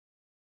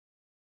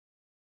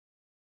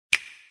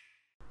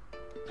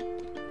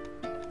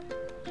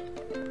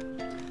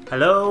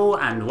Hello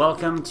and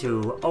welcome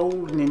to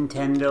Old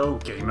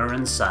Nintendo Gamer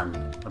and Son,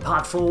 a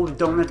part 4 of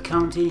Donut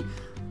County,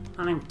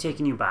 and I'm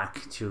taking you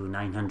back to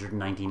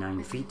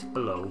 999 feet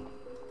below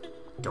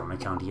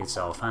Donut County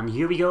itself. And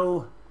here we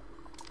go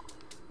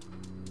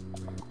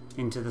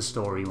into the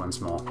story once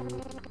more.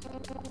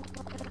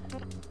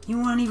 You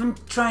weren't even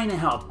trying to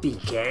help,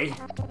 BK.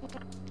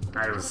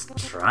 I was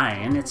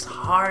trying. It's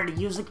hard to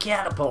use a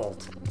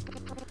catapult.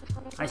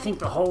 I think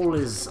the hole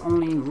is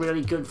only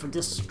really good for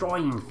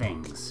destroying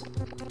things.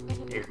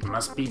 It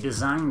must be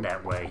designed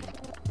that way.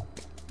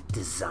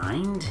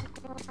 Designed?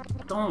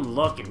 Don't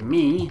look at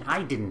me.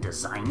 I didn't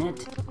design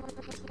it.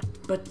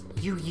 But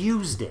you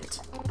used it.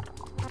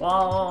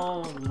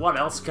 Well, what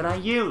else could I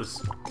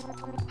use?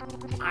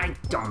 I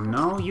don't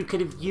know. You could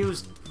have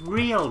used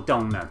real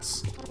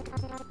donuts.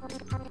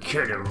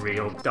 Could a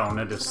real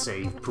donut have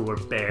saved poor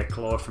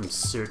Bearclaw from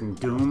certain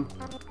doom?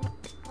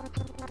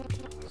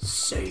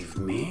 Save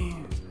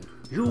me?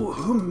 You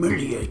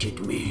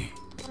humiliated me.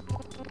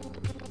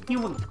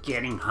 You were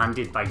getting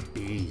hunted by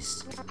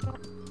bees.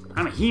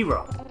 I'm a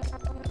hero.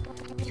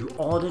 You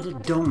ordered a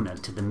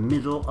donut to the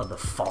middle of the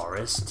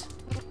forest?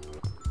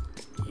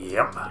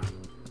 Yep.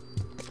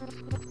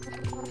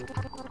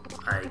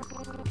 I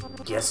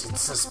guess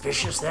it's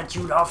suspicious that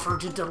you'd offer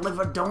to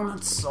deliver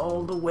donuts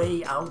all the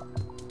way out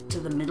to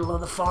the middle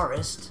of the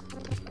forest.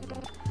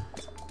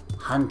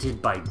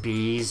 Hunted by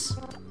bees.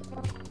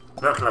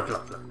 Look.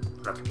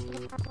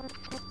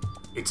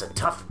 It's a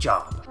tough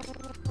job.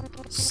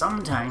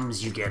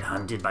 Sometimes you get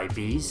hunted by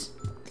bees.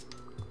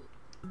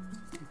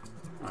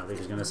 I think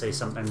he's gonna say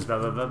sometimes blah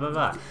blah blah blah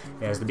blah.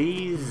 There's the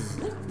bees.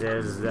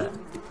 There's the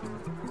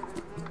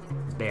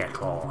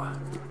Bearclaw.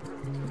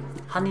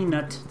 Honey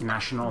Nut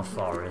National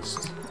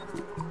Forest.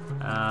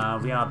 We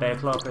are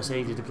Bearclaw, press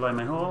A to deploy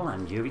my hole,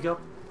 and here we go.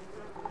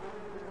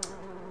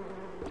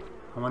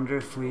 I wonder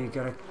if we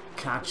gotta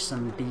catch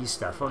some bee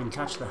stuff. Oh, we can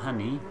catch the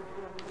honey.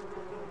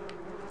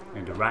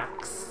 And the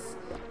racks.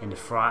 And the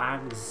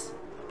frogs.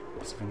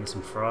 Let's see if I can get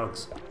some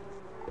frogs.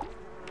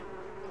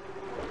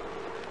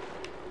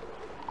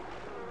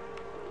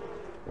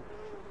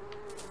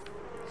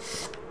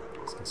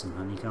 Let's get some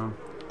honeycomb.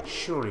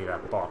 Surely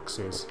that box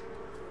is...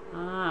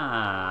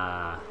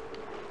 Ah.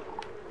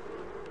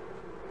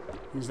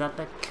 Is that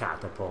the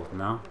catapult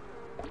now?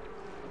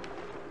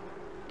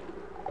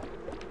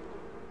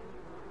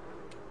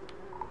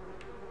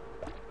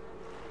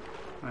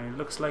 Right, it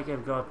looks like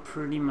I've got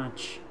pretty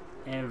much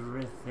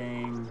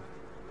everything.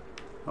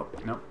 Oh,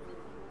 nope.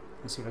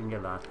 Let's see if I can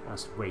get that.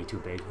 That's way too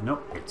big.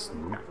 Nope, it's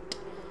not.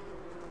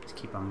 Let's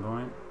keep on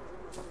going.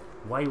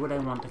 Why would I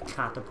want to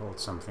catapult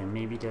something?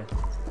 Maybe to...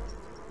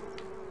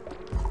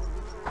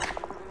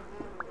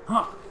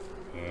 Huh!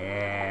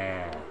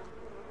 Yeah!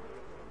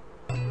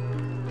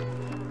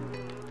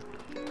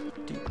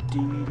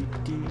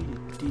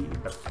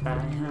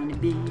 Bye-bye,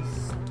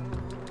 honeybees.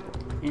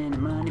 And the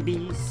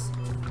honeybees.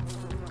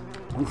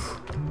 Oof.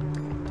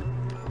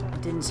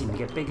 It didn't seem to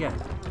get bigger.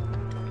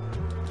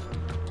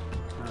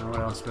 What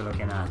else we're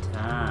looking at?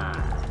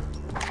 Ah.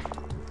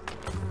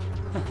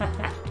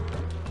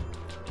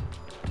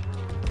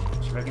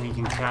 Do you reckon he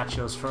can catch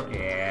us for...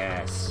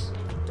 Yes.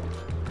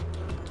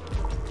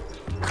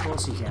 Of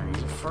course he can.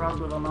 He's a frog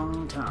with a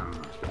long tongue.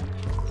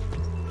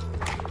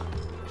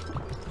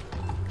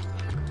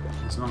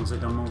 As long as I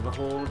don't move the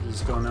hole,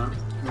 he's gonna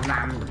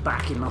land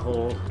back in the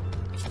hole.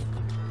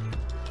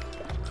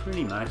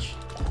 Pretty much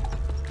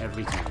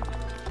every time.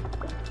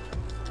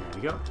 There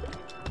we go.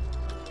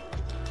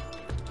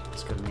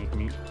 It's gonna make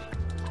me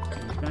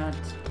like that.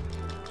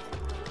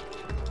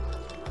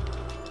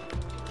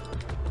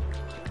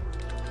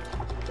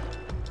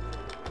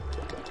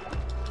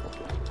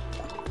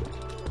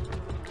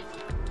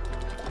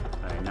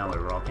 Alright, now we're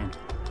rocking.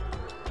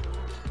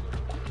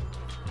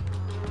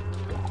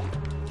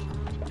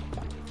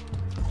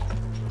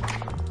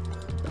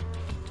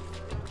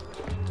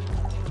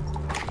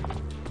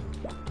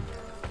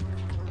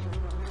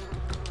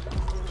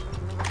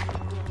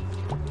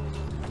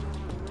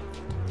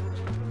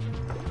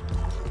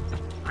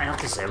 I have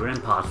to say, we're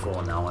in part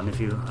 4 now, and if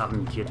you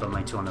haven't heard by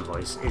my tone of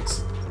voice,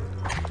 it's...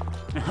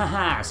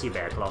 Haha, I see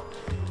Bearclaw.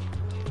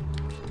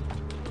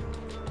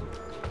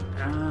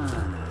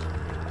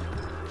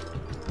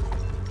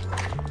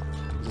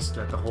 Just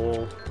let the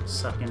hole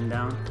suck in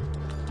down.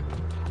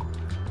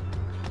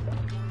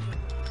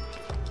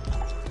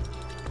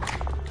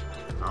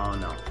 Oh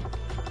no.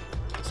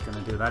 It's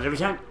gonna do that every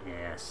time.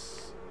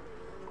 Yes.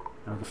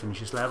 Now we can finish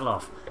this level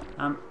off.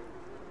 Oh,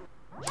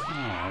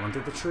 I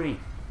wanted the tree.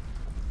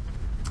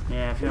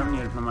 Yeah, if you haven't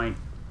heard from my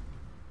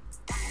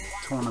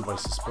tone of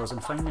voice, I suppose I'm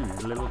finding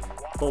it a little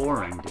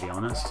boring, to be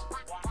honest.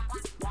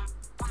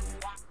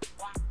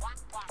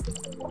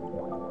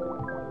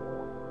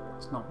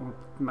 There's not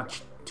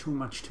too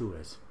much to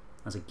it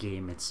as a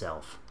game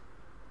itself.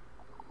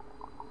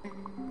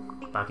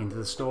 Back into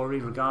the story,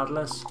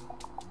 regardless.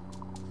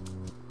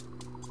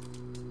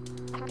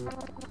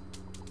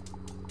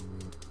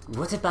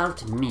 What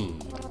about me?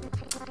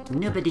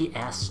 Nobody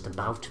asked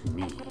about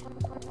me.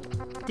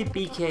 Did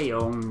BK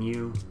own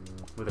you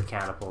with a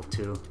catapult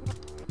too?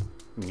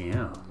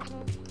 No.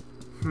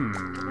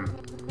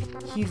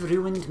 You've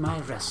ruined my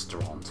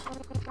restaurant.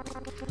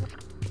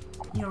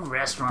 Your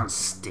restaurant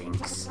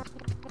stinks.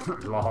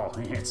 Lol,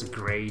 it's a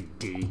grade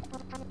D.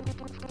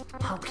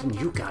 How can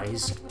you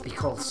guys be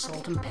called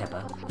salt and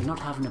pepper and not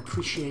have an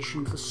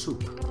appreciation for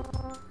soup?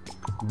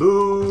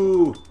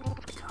 Boo!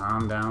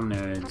 Calm down,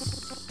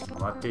 nerds.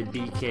 What did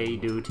BK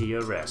do to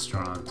your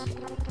restaurant?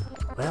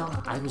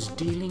 Well, I was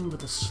dealing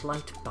with a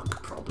slight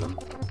bug problem.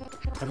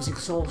 I was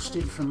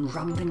exhausted from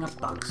rounding up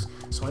bugs,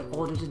 so I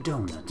ordered a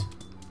donut.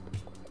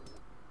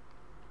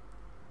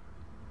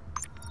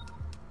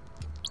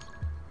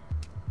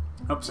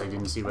 Oops, I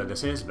didn't see where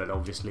this is, but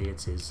obviously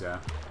it's his,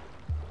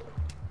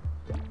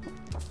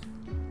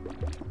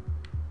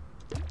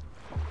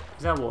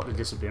 Is that water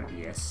disappearing?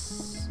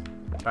 Yes.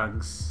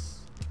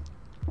 Bugs.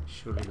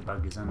 Surely the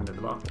bug is under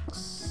the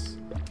box.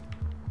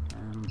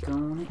 I'm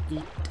gonna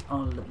eat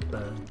all the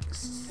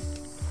bugs.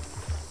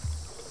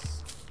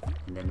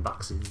 And then the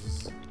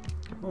boxes.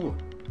 Oh,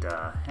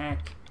 the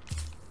heck.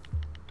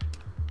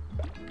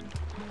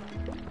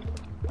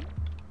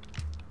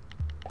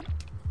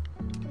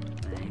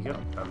 There you go,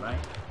 bye-bye.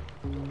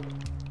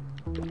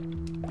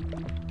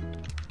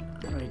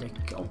 Ready to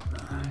go.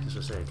 As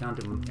I say, I can't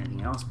do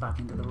anything else. Back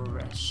into the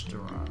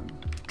restaurant.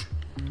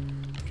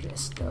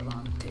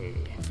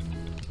 Restaurante.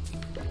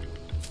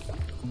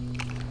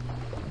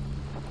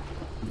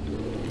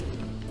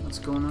 What's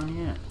going on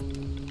here?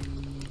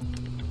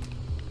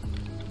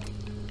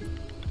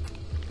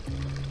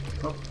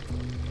 Oh.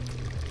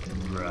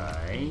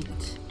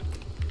 Right.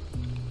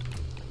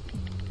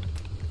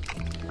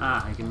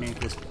 Ah, I can make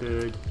this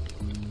bird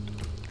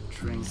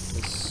drink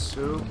the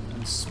soup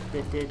and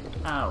spit it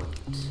out.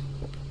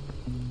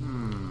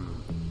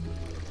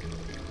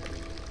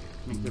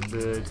 Make the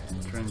bird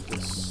drink the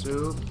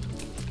soup.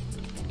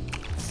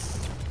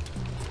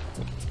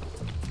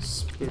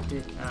 Spit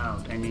it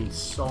out. I need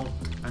salt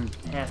and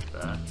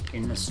pepper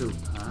in the soup.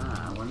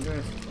 Ah, I wonder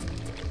if...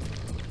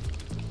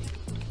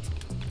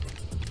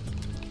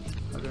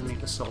 How do I make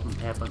the salt and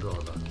pepper go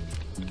though?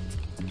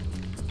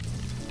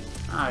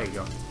 Ah, there you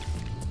go.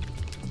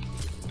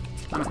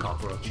 And a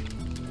cockroach.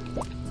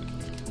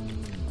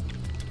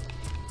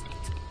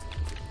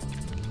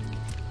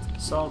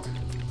 Salt.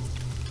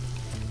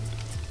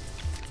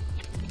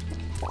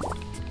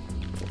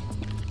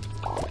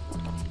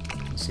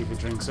 Let's see if it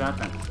drinks that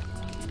then.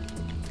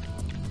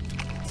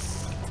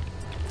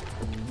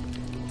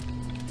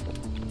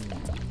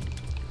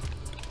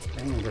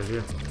 I think I gotta do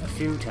it a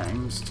few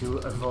times to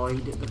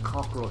avoid the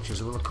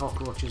cockroaches. Well, the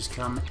cockroaches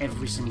come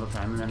every single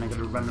time and then I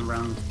gotta run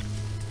around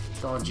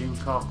dodging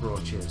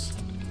cockroaches.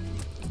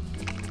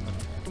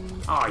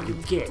 Ah, you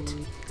get.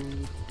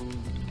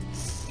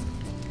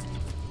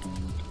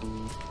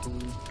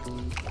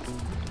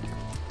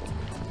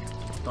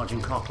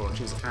 Dodging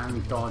cockroaches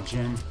and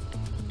dodging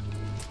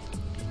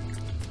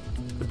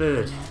the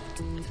bird.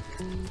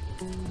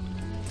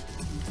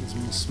 Gives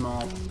me a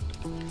small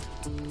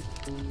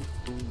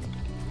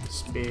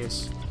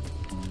space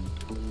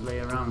to play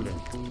around in.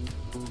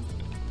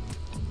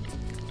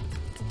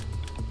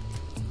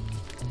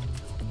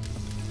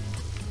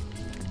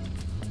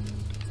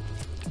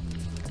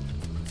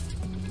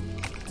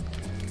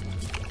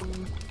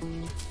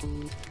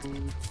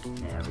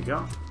 There we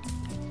go.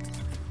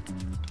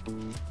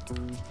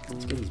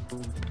 Let's get these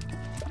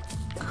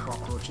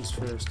cockroaches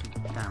first.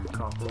 Damn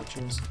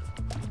cockroaches.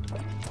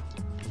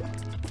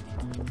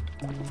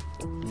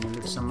 When you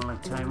live somewhere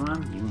like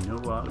Taiwan, you know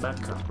all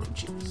about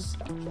cockroaches.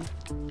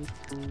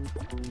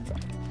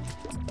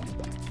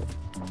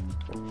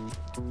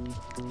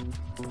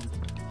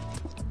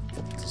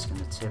 Just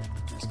gonna tip.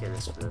 Let's get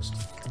this first.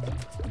 A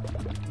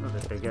little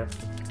bit bigger.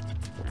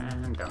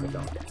 And down we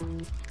go.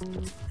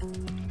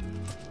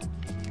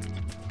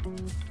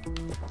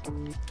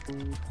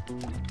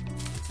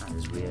 That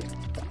is weird.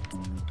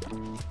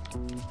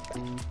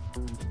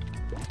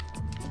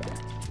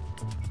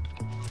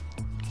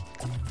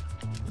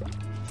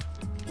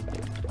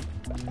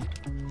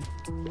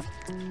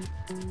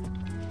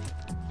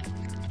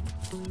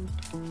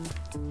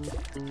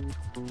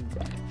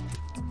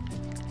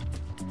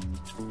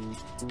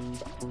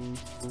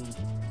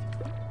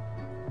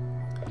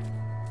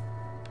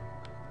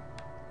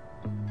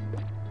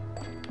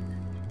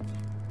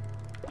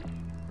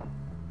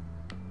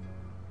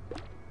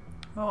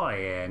 Oh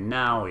yeah,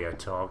 now we are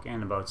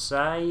talking about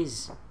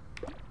size.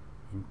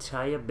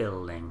 Entire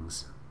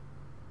buildings.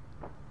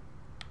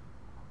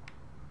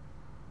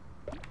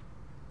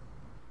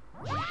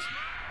 Right.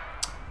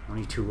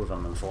 Only 2 of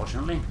them,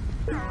 unfortunately.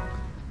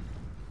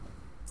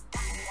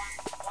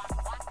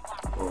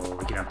 Oh,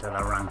 we get up to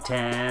the rank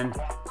 10.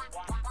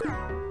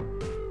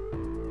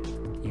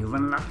 You've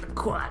unlocked the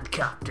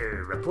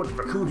Quadcopter. Report to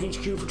Raccoon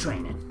HQ for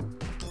training.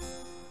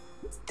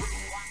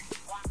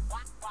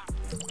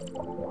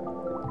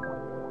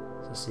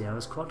 Let's see how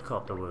this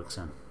Quadcopter works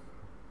then.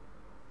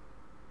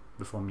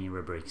 Before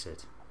Mira breaks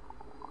it.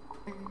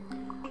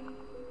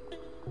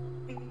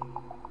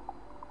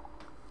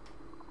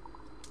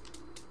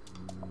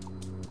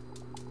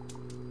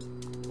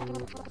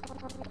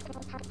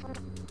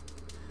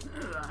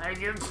 I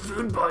get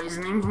food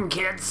poisoning from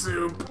cat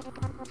soup.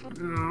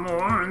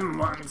 More than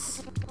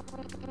once.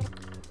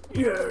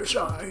 Yes,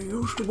 I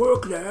used to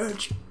work there.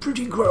 It's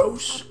pretty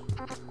gross.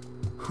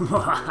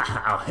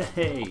 Wow,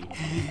 hey.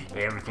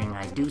 Everything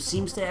I do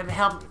seems to have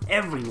helped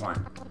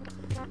everyone.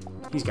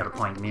 He's got a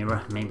point,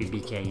 Mira. Maybe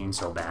BK ain't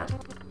so bad.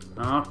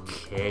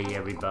 Okay,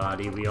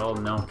 everybody. We all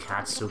know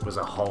cat soup was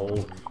a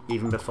hole,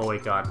 even before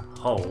it got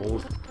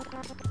holed.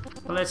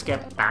 Well, let's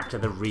get back to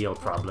the real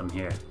problem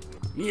here.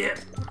 Yeah.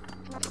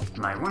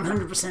 My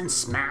 100%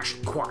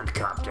 smashed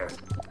quadcopter.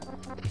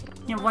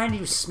 Yeah, why did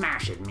you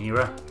smash it,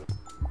 Mira?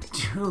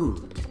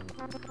 Dude,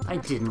 I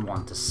didn't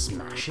want to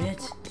smash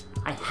it.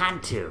 I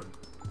had to.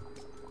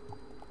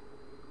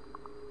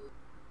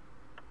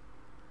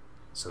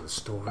 So the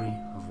story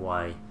of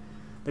why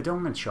the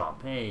donut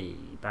shop, hey,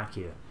 back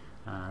here.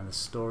 The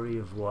story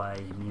of why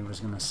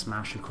Mira's gonna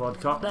smash a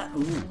quadcopter.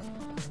 Ooh.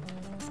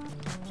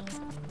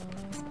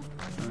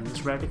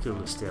 This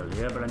reticle is still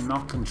here, but I'm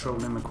not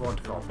controlling the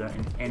quadcopter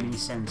in any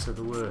sense of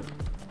the word.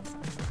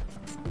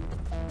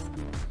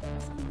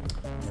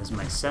 There's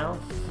myself.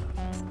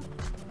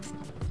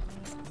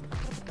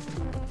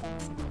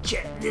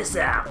 Check this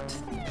out!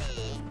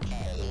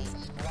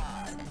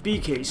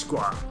 BK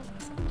Squad.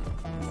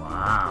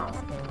 Wow.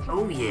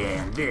 Oh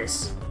yeah, and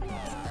this.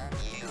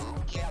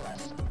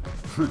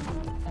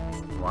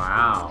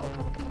 Wow.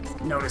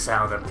 Notice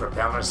how the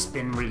propellers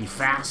spin really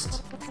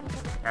fast?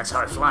 That's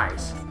how it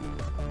flies.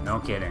 No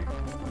kidding.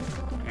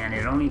 And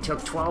it only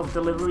took 12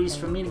 deliveries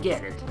for me to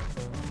get it.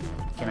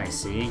 Can I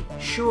see?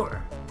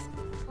 Sure.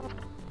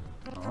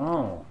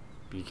 Oh,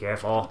 be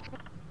careful.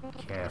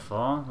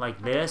 Careful,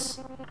 like this.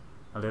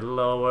 A little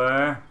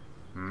lower.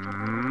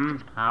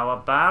 How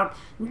about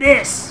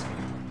this?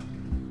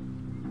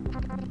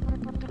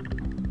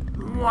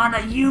 What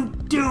are you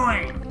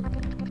doing?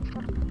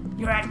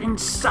 You're acting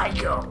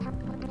psycho.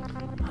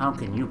 How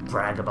can you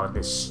brag about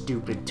this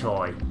stupid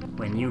toy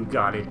when you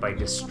got it by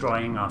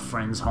destroying our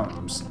friends'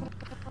 homes?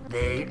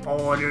 They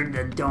ordered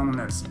the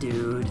donuts,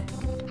 dude.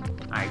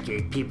 I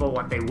gave people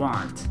what they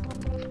want.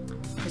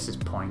 This is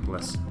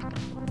pointless.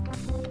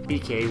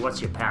 BK,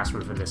 what's your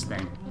password for this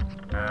thing?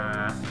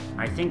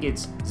 I think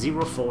it's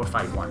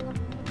 0451.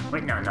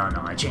 Wait, no,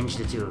 I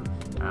changed it to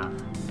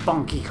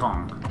Bonky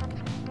Kong.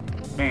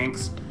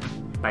 Thanks.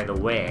 By the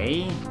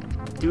way,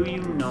 do you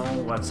know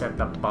what's at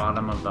the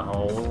bottom of the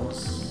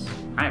holes?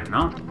 I don't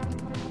know.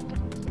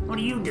 What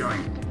are you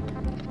doing?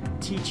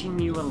 Teaching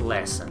you a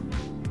lesson.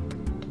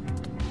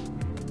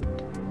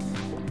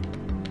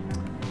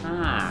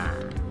 Ah,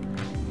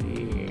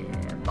 yeah,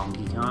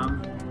 Bonky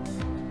Kong.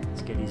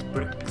 Let's get these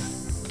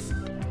bricks.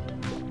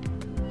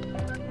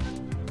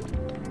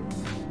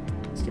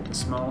 Let's get the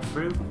small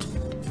fruit.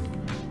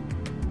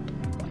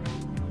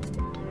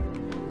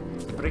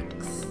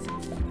 Bricks.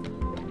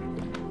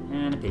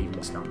 And a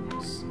paving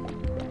stones.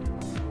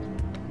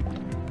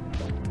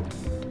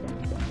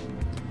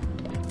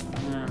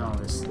 And all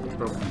this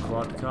broken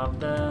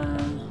quadcopter.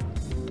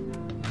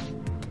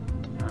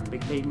 And a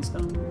big paving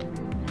stone.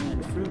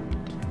 And fruit.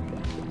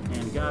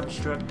 And a garbage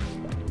truck.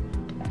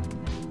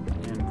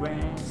 And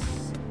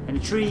grass. And a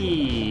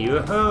tree.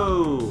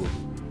 Woohoo!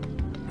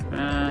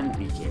 And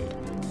BK.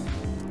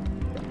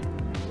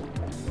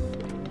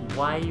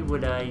 Why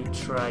would I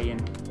try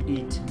and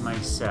eat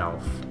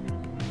myself?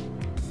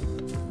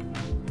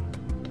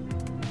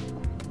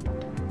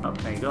 Oh,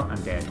 there you go,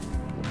 I'm dead.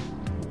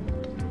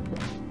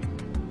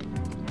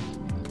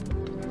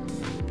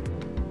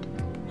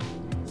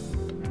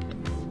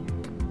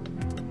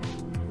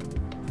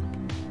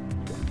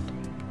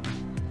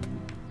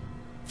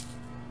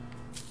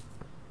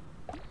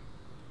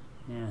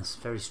 Yes,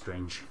 very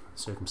strange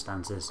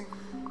circumstances.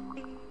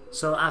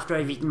 So after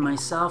I've eaten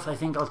myself, I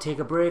think I'll take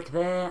a break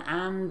there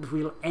and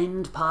we'll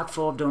end part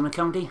 4 of Donut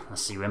County. I'll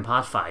see you in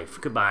part 5.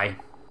 Goodbye.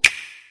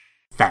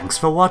 Thanks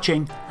for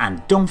watching,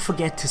 and don't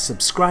forget to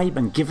subscribe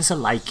and give us a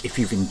like if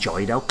you've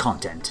enjoyed our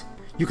content.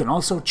 You can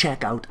also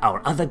check out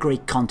our other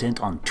great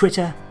content on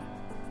Twitter,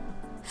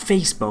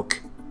 Facebook,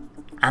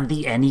 and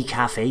the Any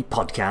Café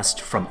podcast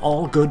from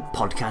all good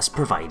podcast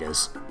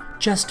providers.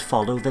 Just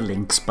follow the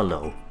links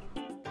below.